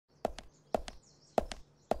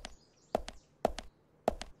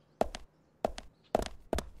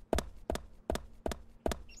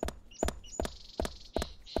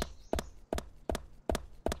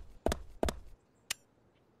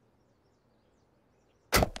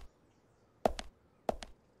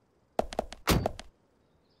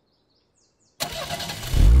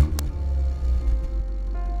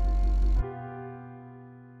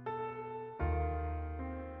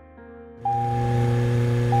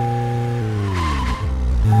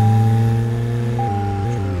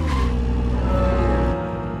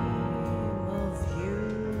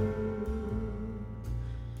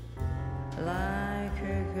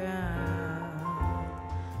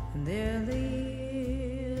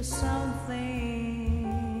something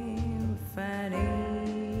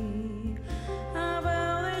funny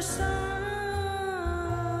about the song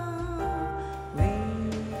we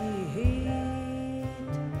hid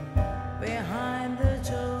behind the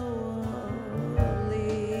trolleys.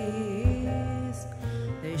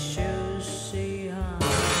 They should see us.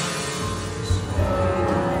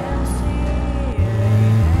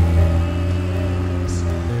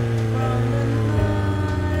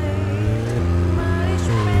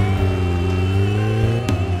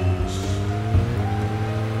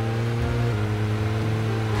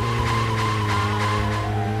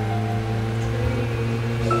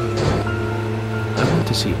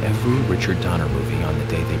 To see every Richard Donner movie on the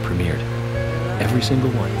day they premiered. Every single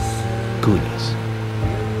one. Goonies,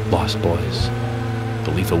 Lost Boys,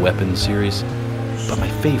 the Lethal Weapon series, but my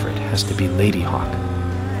favorite has to be Lady Hawk.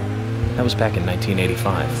 That was back in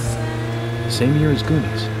 1985. The same year as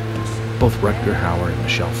Goonies. Both Rutger Hauer and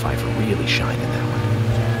Michelle Pfeiffer really shine in that one.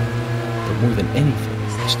 But more than anything,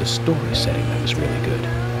 it's the story setting that was really good.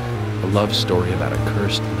 A love story about a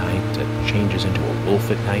cursed knight that changes into a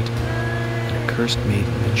wolf at night, cursed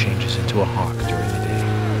maiden that changes into a hawk during the day.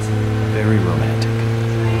 Very romantic.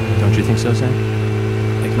 Don't you think so, Zach?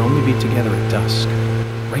 They can only be together at dusk,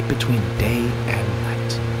 right between day and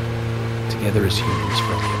night. Together as humans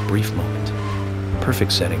for only a brief moment.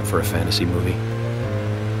 Perfect setting for a fantasy movie.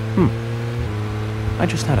 I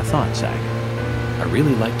just had a thought, Zach. I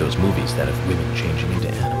really like those movies that have women changing into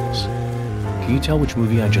animals. Can you tell which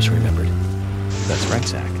movie I just remembered? That's right,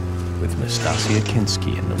 Zach. With Nastasia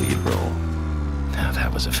Kinski in the lead role. Now,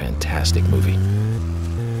 that was a fantastic movie.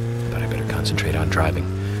 But I better concentrate on driving.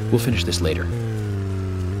 We'll finish this later.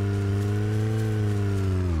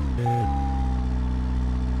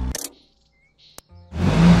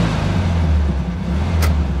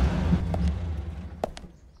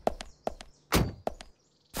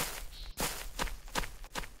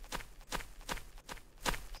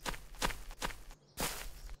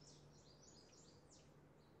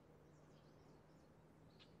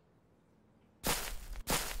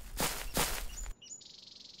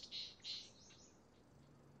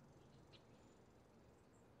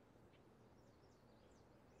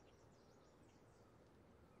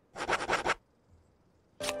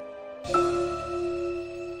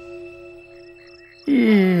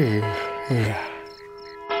 Yeah.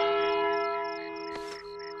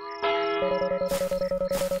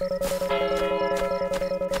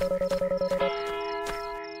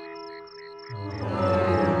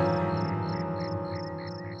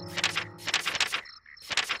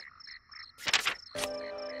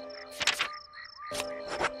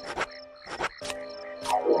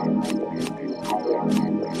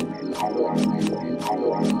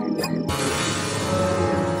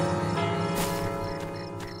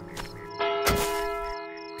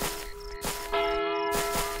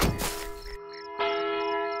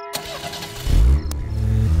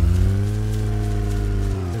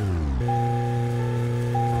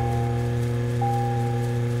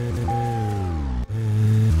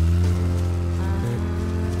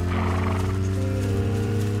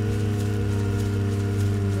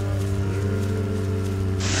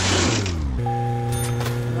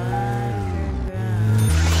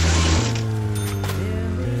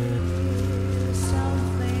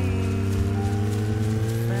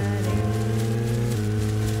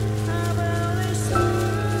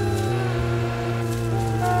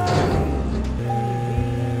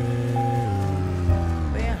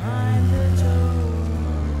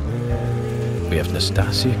 We have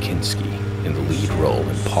Nastasia Kinski in the lead role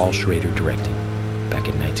and Paul Schrader directing, back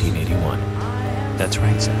in 1981. That's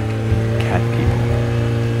right, Zach. Cat People.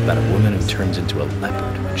 About a woman who turns into a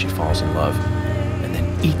leopard when she falls in love, and then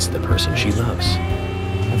eats the person she loves.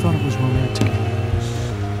 I thought it was romantic.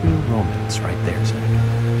 Real romance right there, Zach.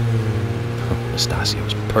 Nastasia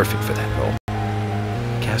was perfect for that role.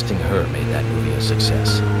 Casting her made that movie a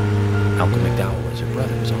success. Malcolm McDowell as her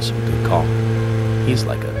brother was also a good call. He's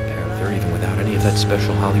like a there even without any of that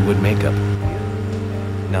special Hollywood makeup.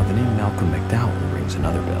 Now the name Malcolm McDowell rings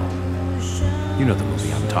another bell. You know the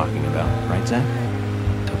movie I'm talking about, right, Zach?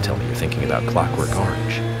 Don't tell me you're thinking about Clockwork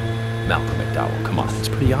Orange. Malcolm McDowell, come on, it's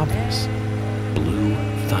pretty obvious. Blue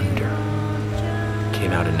Thunder.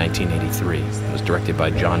 Came out in 1983. It was directed by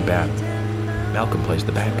John Badham. Malcolm plays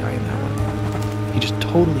the bad guy in that one. He just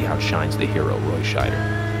totally outshines the hero, Roy Scheider.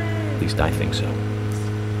 At least I think so.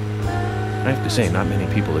 I have to say, not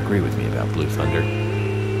many people agree with me about Blue Thunder.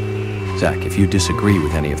 Zach, if you disagree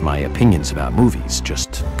with any of my opinions about movies,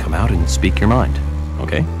 just come out and speak your mind,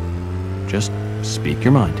 okay? Just speak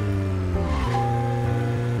your mind.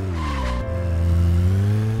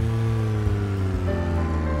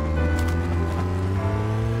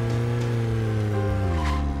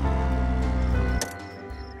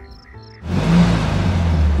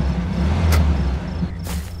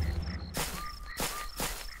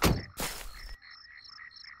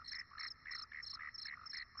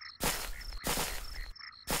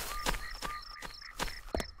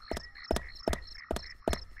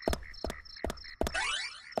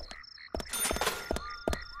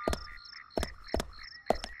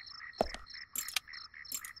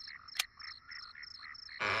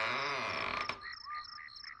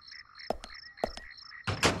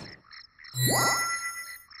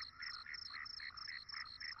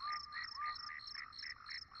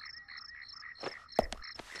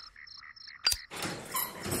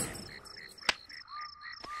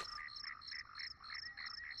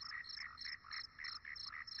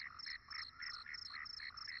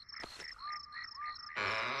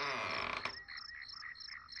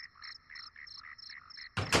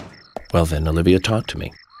 Well then, Olivia, talk to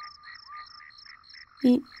me.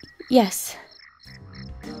 Yes.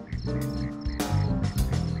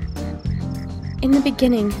 In the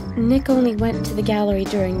beginning, Nick only went to the gallery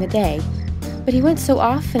during the day, but he went so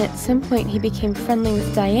often at some point he became friendly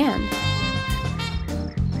with Diane.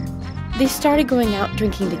 They started going out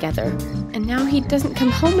drinking together, and now he doesn't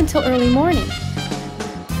come home until early morning. He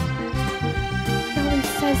always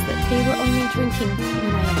says that they were only drinking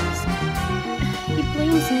when I ask. He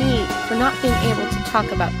blames me for not being able to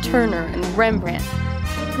talk about Turner and Rembrandt,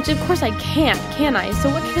 which of course I can't, can I? So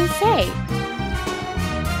what can I say?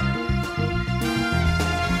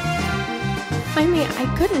 Finally, I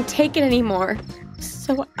couldn't take it anymore,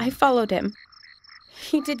 so I followed him.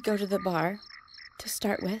 He did go to the bar, to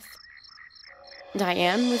start with.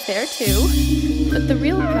 Diane was there too, but the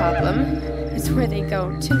real problem is where they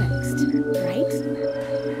go to next, right?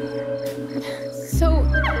 So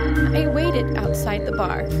I waited outside the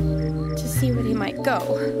bar to see where they might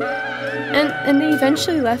go. And they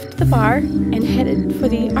eventually left the bar and headed for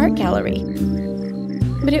the art gallery.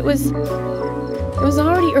 But it was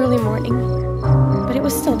already early morning, but it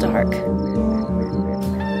was still dark.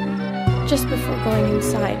 Just before going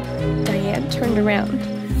inside, Diane turned around.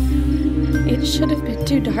 It should have been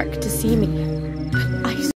too dark to see me, but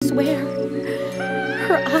I swear,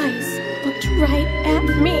 her eyes looked right at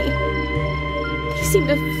me. They seemed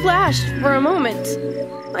to flash for a moment.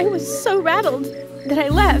 I was so rattled that I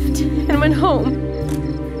left and went home.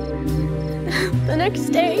 The next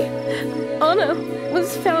day, Anna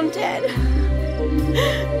was found dead.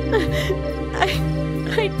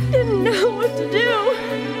 I didn't know what to do.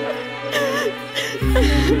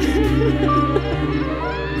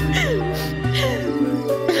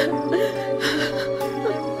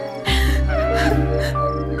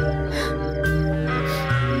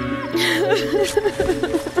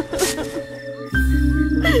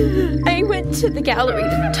 I went to the gallery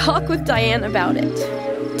to talk with Diane about it,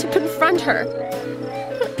 to confront her.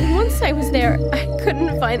 And once I was there, I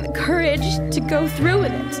couldn't find the courage to go through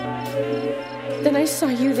with it. Then I saw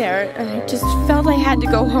you there, and I just felt I had to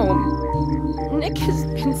go home. Nick has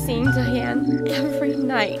been seeing Diane every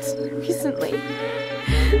night recently.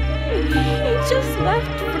 He just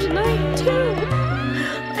left for tonight, too.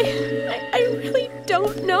 I really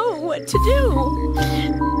don't know what to do.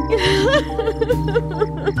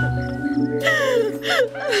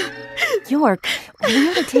 York, we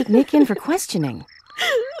ought to take Nick in for questioning.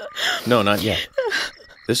 No, not yet.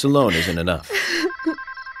 This alone isn't enough.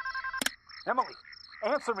 Emily,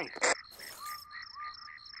 answer me.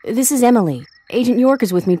 This is Emily. Agent York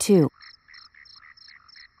is with me, too.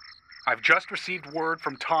 I've just received word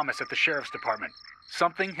from Thomas at the Sheriff's Department.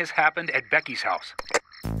 Something has happened at Becky's house.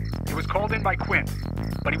 He was called in by Quinn,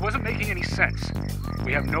 but he wasn't making any sense.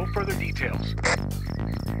 We have no further details.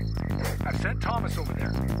 I've sent Thomas over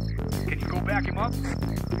there. Can you go back him up?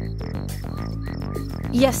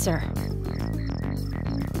 Yes, sir.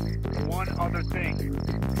 One other thing.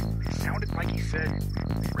 It sounded like he said,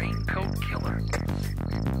 Raincoat Killer.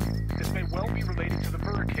 This may well be related to the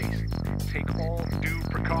murder case. Take all due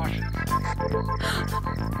precautions.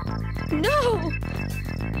 No!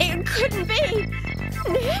 It couldn't be!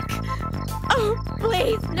 Nick? Oh,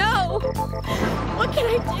 please, no! What can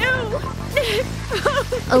I do? Nick!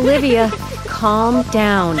 Olivia, calm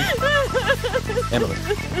down. Emily,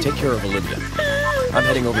 take care of Olivia. I'm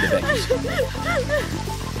heading over to Becky's.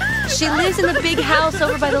 She lives in the big house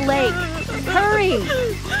over by the lake. Hurry!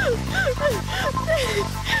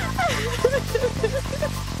 I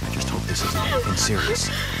just hope this isn't anything serious.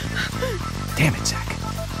 Damn it, Zach.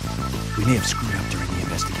 We may have screwed up during the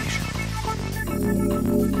investigation.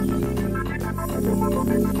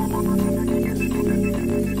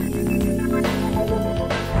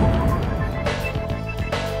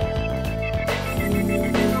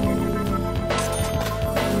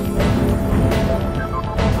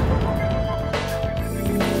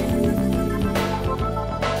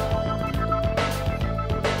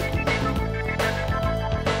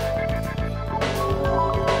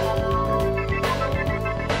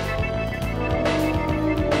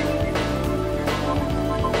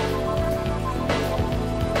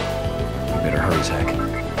 Zach. I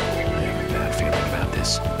have a bad feeling about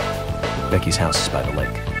this. Becky's house is by the lake.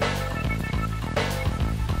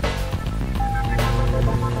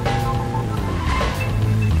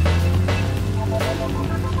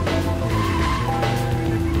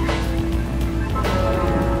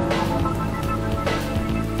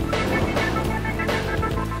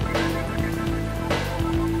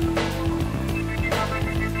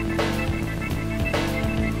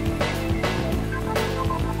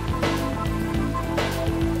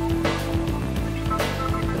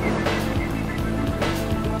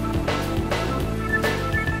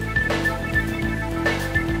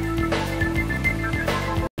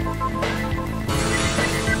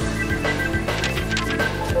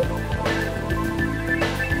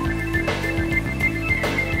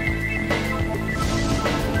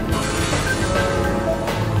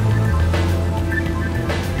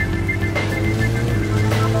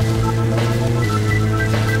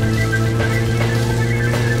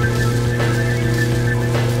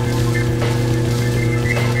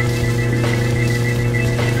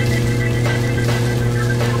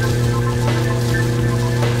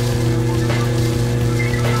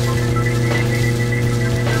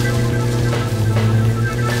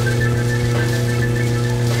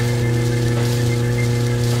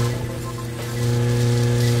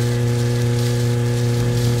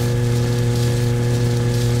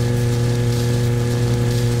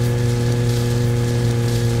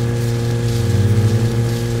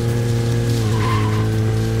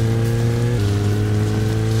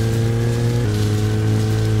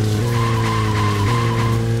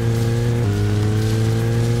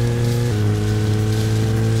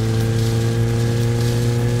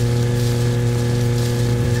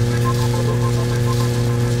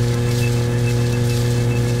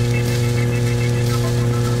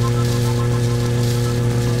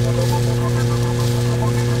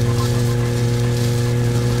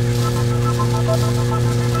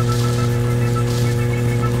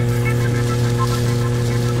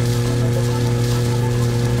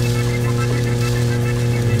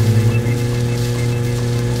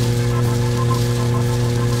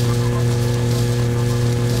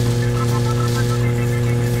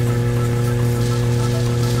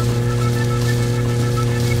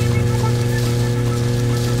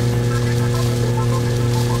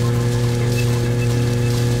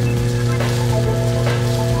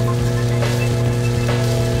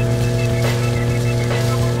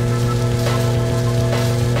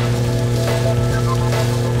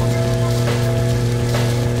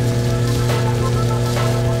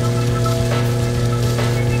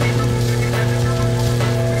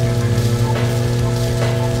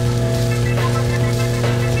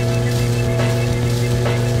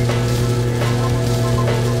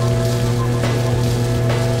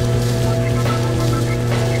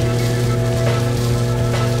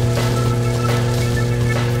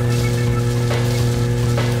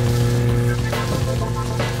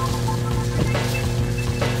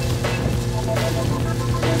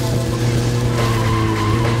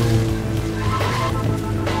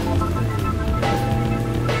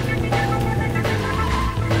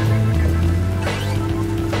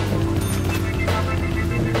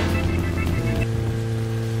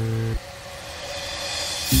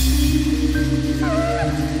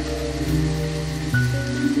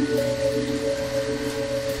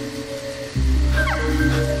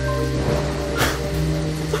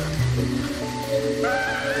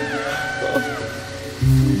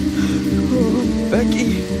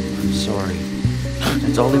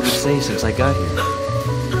 all he would say since I got here.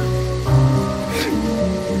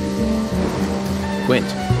 Quint,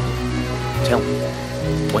 tell me,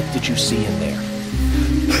 what did you see in there?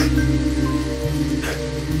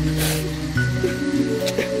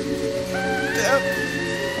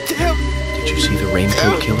 Did you see the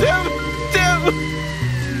raincoat killer?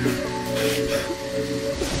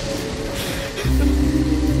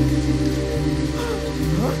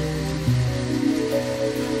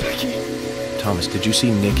 Thomas, did you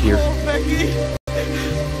see Nick here?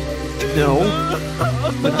 No.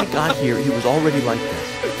 When I got here, he was already like this.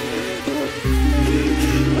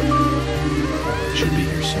 He should be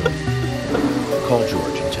here soon. Call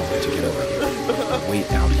George and tell him to get over here.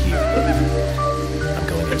 Wait out here. I'm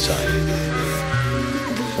going inside.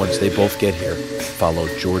 Once they both get here, follow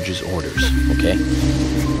George's orders, okay?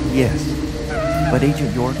 Yes. But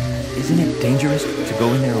Agent York, isn't it dangerous to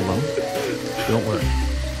go in there alone? Don't worry.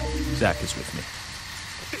 Zach is with me.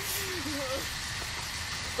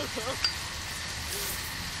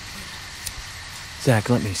 Zach,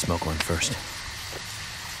 let me smoke one first.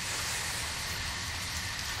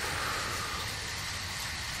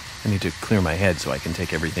 I need to clear my head so I can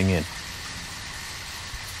take everything in.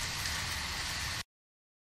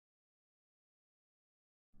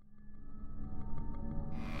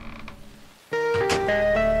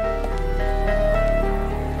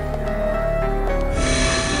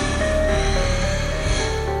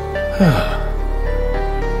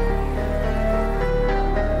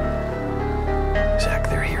 Zach,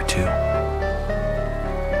 they're here too. I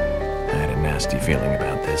had a nasty feeling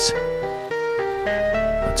about this.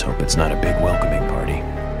 Let's hope it's not a big welcoming party.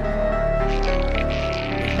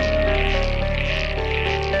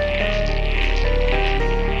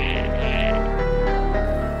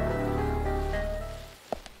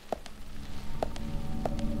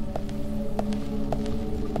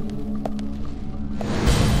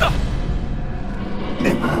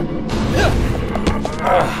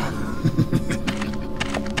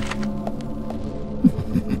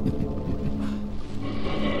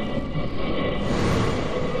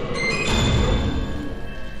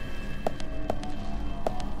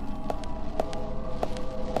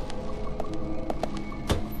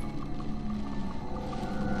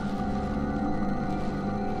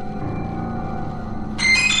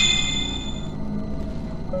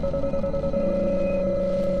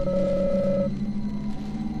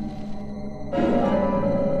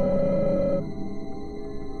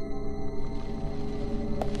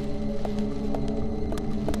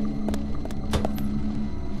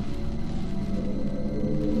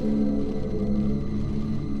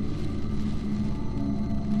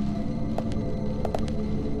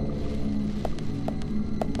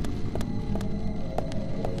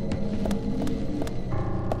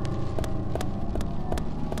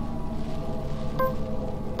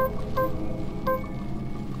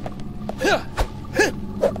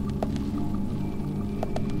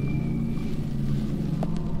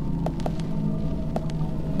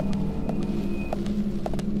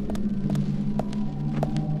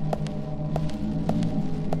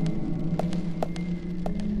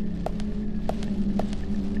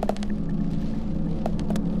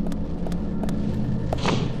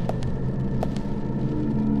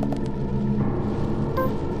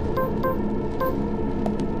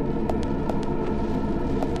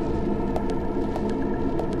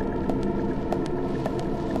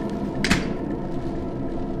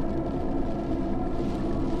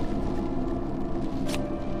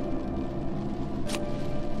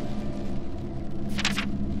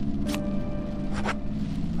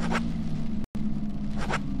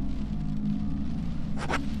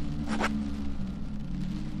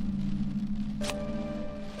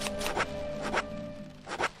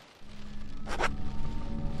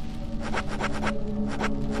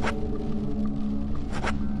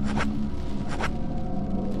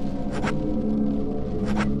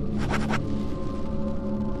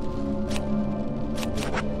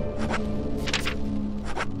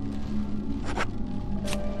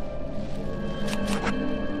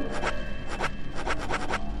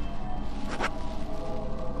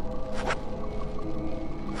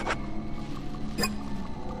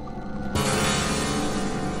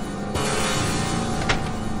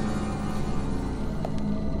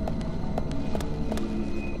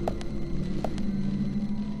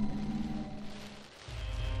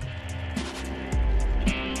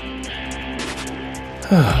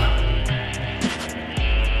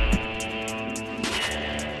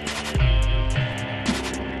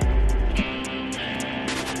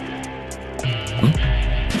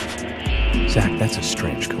 Zach, that's a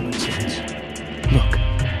strange coincidence. Look.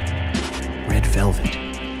 Red velvet.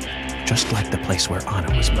 just like the place where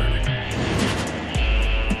Anna was murdered.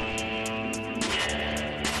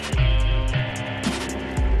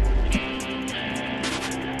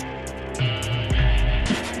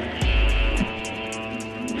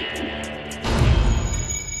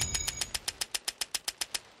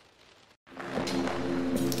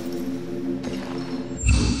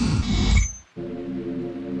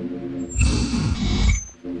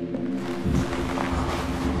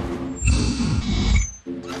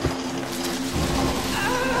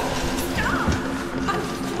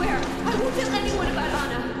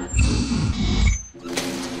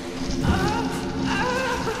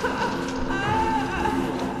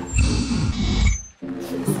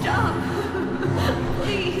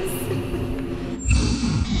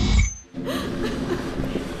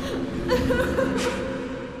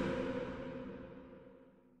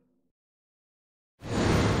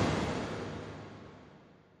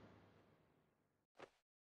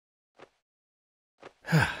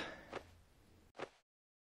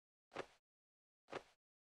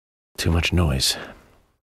 Too much noise.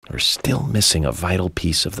 We're still missing a vital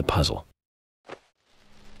piece of the puzzle.